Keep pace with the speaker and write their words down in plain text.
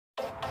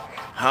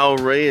how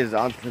Reyes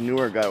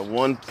entrepreneur got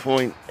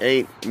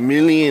 1.8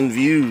 million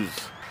views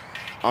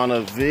on a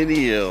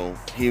video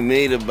he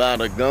made about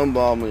a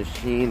gumball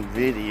machine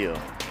video.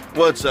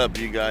 What's up,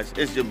 you guys?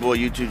 It's your boy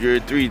YouTube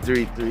Jared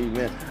 333,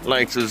 man.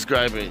 Like,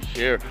 subscribe, and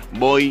share,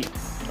 boy.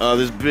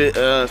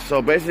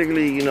 So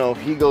basically, you know,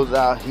 he goes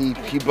out, he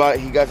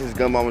got his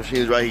gumball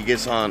machines, right? He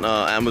gets on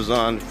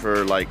Amazon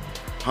for like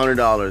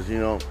 $100, you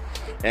know,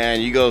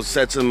 and he goes,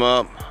 sets them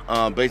up.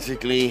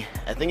 Basically,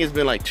 I think it's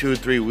been like 2 or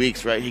 3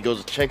 weeks, right? He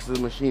goes, checks the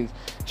machines.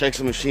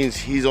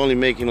 He's only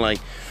making like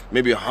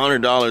maybe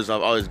 $100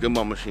 off all his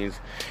gumball machines.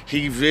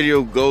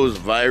 Video goes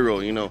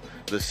viral, you know.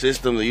 The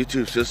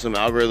YouTube system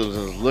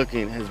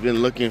algorithms has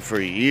been looking for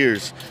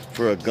years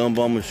for a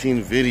gumball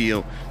machine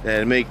video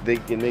that they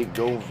can make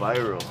go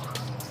viral.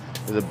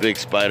 There's a big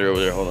spider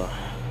over there, hold on.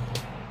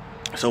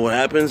 So what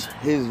happens,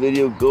 his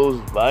video goes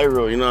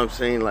viral, you know what I'm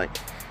saying? Like,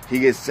 he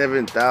gets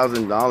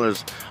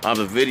 $7,000 off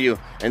the video,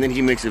 and then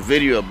he makes a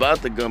video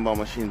about the gumball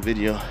machine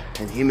video,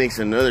 and he makes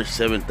another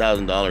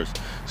 $7,000.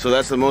 So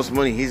that's the most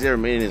money he's ever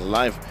made in his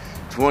life.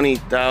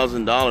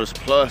 $20,000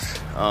 plus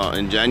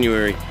in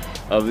January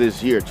of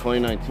this year,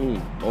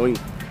 2019.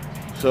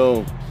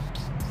 So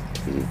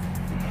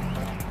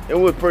it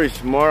was pretty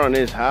smart on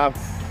his half,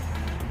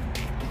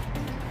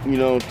 you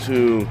know,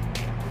 to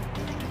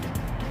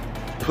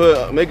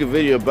make a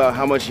video about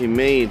how much he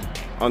made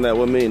on that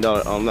 $1 million,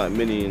 on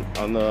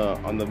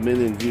the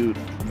million viewed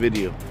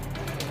video.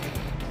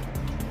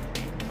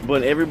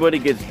 But everybody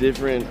gets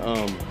different,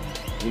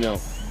 you know,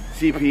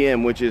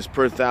 CPM, which is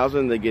per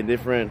thousand. They get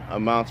different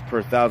amounts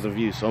per thousand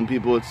views. Some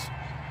people it's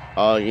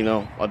you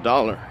know,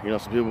 $1, you know,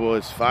 some people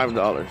it's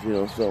 $5, you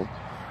know. So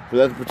for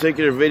that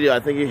particular video, I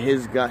think he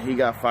got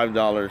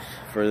 $5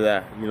 for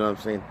that, you know what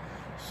I'm saying?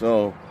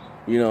 So,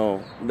 you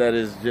know,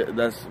 that's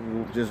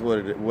just what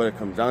it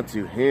comes down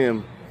to.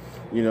 Him,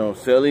 you know,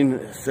 selling,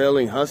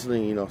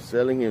 hustling, you know,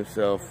 selling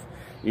himself,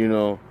 you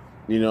know,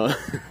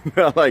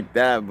 not like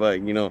that,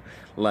 but, you know,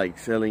 like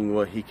selling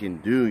what he can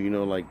do, you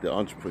know, like the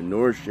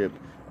entrepreneurship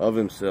of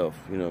himself,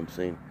 you know what I'm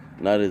saying?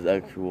 Not his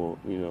actual,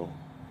 you know,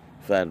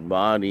 fat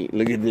body.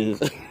 Look at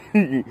this. Look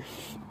at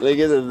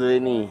this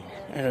Vinny.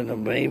 And the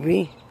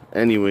baby.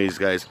 Anyways,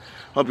 guys,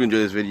 hope you enjoy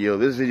this video.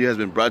 This video has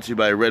been brought to you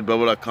by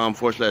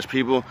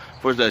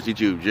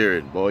redbubble.com/people/YouTube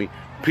Jared, boy.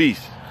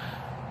 Peace.